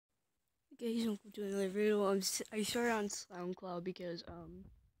guys, welcome to another video. I started on SoundCloud because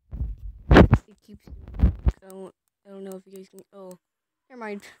it keeps. I don't know if you guys can. Oh, never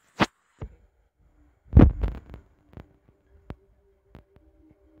mind.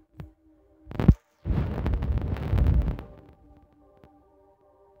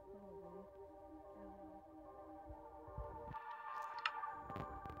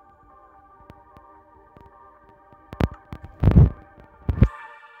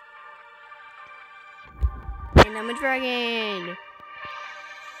 And I'm a dragon.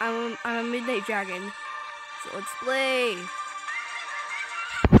 I'm a midnight dragon. So let's play.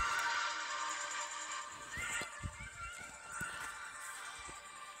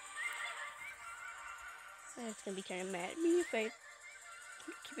 That's gonna be kind of mad at me if I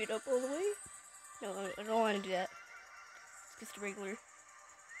keep it up all the way. No, I don't want to do that. It's just a regular.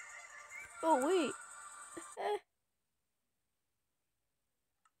 Oh wait.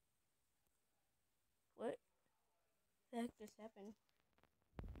 What the heck just happened?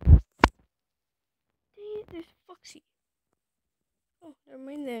 Dang it, there's Foxy. Oh, never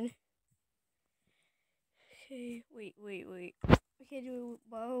mind then. Okay, wait. I can't do it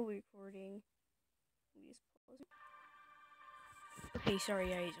while recording. Let me just pause it. Okay, sorry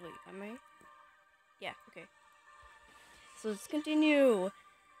guys. Wait, am I? Yeah, okay. So let's continue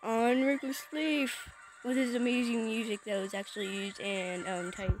on Reckless Leaf with his amazing music that was actually used in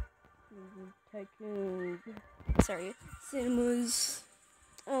Tycoon. Sorry, Cinema's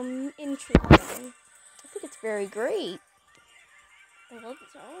intro. I think it's very great. I love the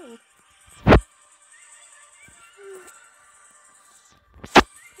song.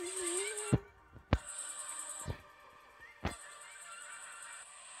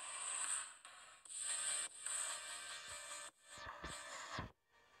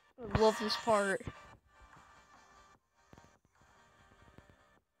 I love this part.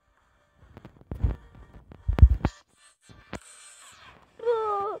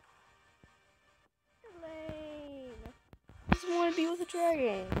 Look! Lame. I just want to be with a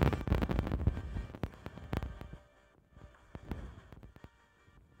dragon.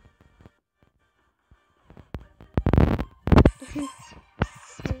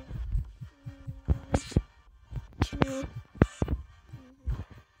 Two,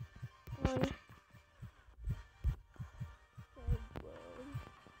 one.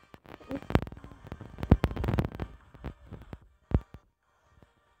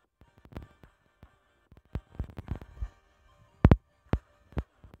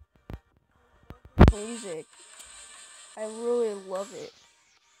 Music. I really love it.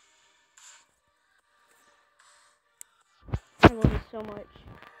 I love it so much.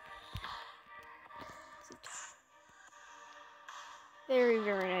 Very,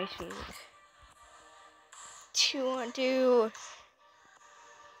 very nice music. 2-1-2.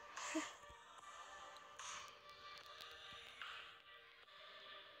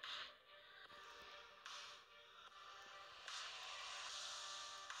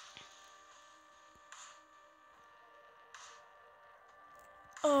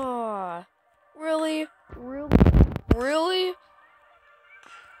 Oh, really?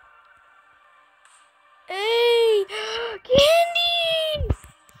 Hey, Candy!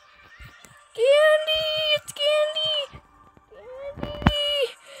 Candy! It's Candy! Candy!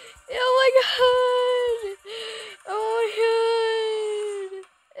 Oh my god! Oh my god!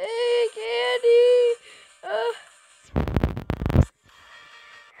 Hey, Candy!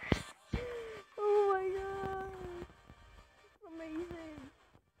 Oh my god! Amazing!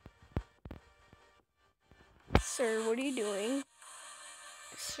 Sir, what are you doing?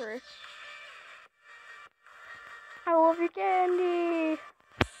 Sir. I love your Candy!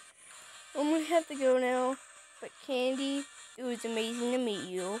 I'm gonna have to go now. But Candy, it was amazing to meet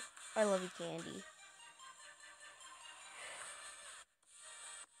you. I love you, Candy.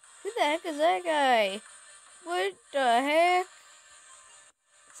 Who the heck is that guy? What the heck?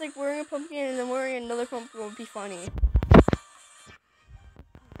 It's like wearing a pumpkin and then wearing another pumpkin would be funny.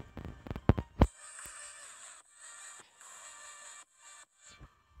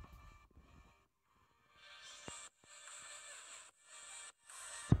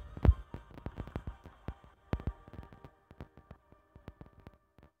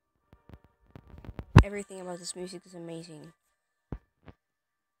 Everything about this music is amazing.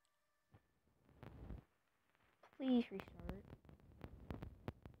 Please restart.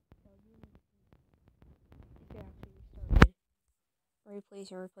 If it actually restarted.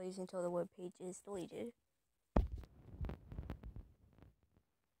 Replays until the web page is deleted.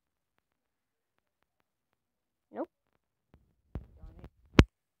 Nope. Darn it.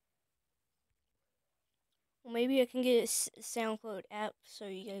 Well, maybe I can get a SoundCloud app so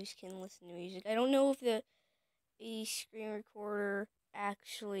you guys can listen to music. I don't know if a screen recorder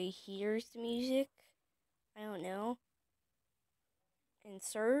actually hears the music. I don't know. And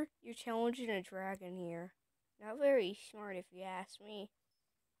sir, you're challenging a dragon here. Not very smart if you ask me.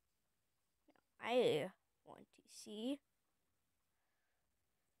 I want to see.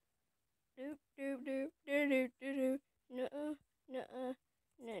 Doop doop doop doop doop doop. Nuh-uh, nuh-uh,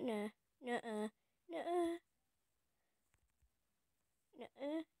 nuh-uh, nuh-uh, nuh-uh,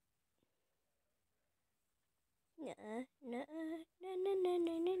 nuh-uh. Nuh-uh, nuh-uh,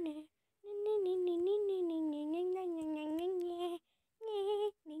 nuh-nuh-nuh-nuh-nuh-nuh.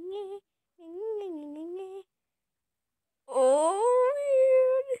 Oh,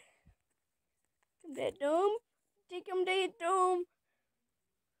 man. I'm that dumb? Think I'm that dumb?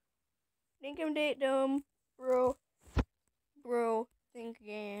 Think I'm that dumb? Bro. Bro, think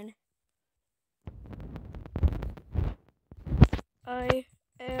again. I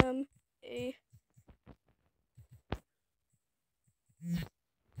am a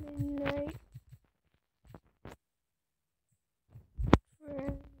midnight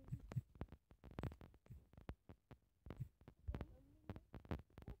friend.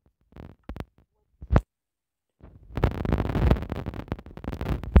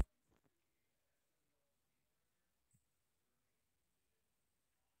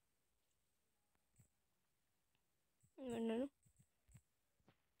 No.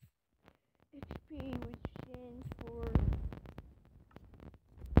 XP, which stands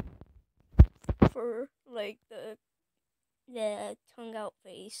for like the tongue out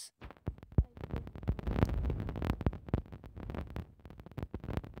face.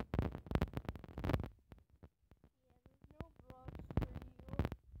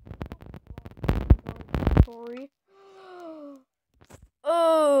 Sorry.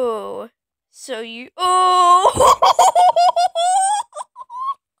 Oh, so you. Oh.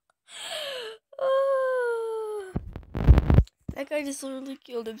 That guy just literally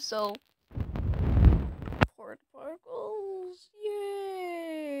killed himself. Particles.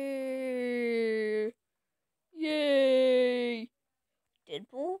 Yay! Yay!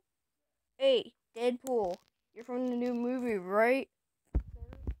 Deadpool? Hey, Deadpool. You're from the new movie, right?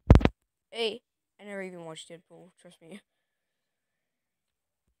 Hey, I never even watched Deadpool. Trust me.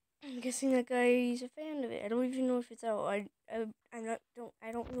 I'm guessing that guy's a fan of it. I don't even know if it's out. I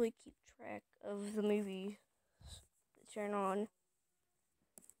don't really keep track of the movies that turn on.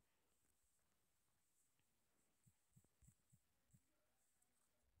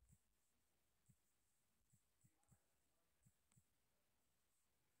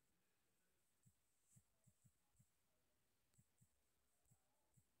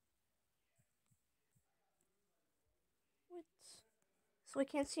 What? So I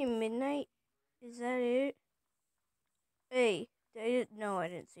can't see Midnight? Is that it? Hey, no, I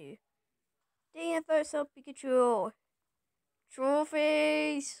didn't see. Dang, I thought I saw Pikachu. Troll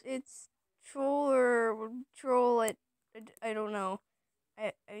face. It's troll it. I don't know.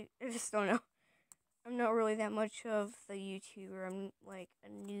 I just don't know. I'm not really that much of the YouTuber. I'm like a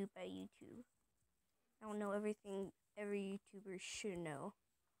noob at YouTube. I don't know everything every YouTuber should know.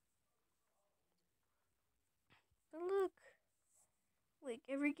 But look, like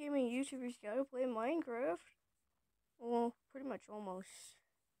every gaming YouTuber's gotta play Minecraft. Well, pretty much almost.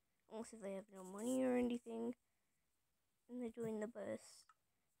 Unless if they have no money or anything. And they're doing the best.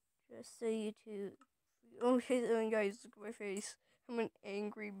 Just so YouTube. Okay, then guys, look at my face. I'm an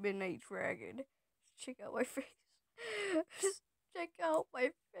angry midnight dragon. Check out my face. Just check out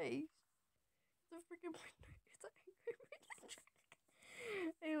my face. The freaking midnight. It's an angry midnight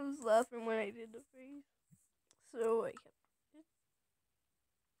dragon. I was laughing when I did the face. So I kept it.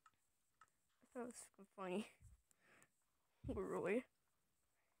 I thought it was funny. Really.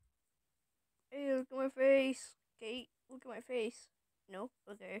 Hey, look at my face. Kate, look at my face. No?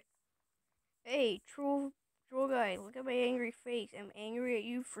 Okay. Hey, troll guy, look at my angry face. I'm angry at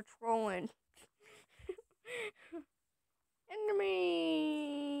you for trolling. Enemy.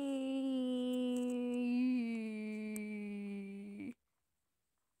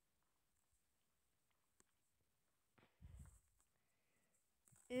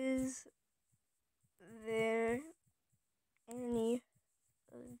 Is there any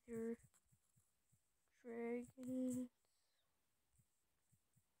other dragon?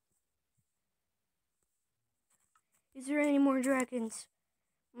 Is there any more dragons?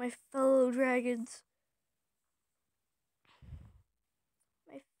 My fellow dragons.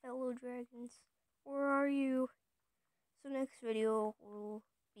 My fellow dragons. Where are you? So next video will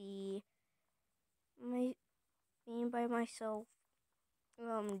be me by myself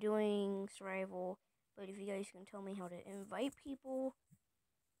doing survival But if you guys can tell me how to invite people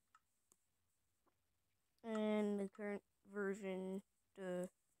and the current version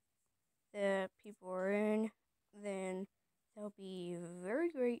that people are in, then that'll be very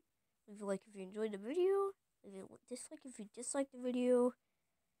great. Leave a like if you enjoyed the video, leave a dislike if you disliked the video,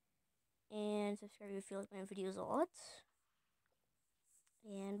 and subscribe if you like my videos a lot.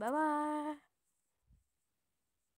 And bye bye.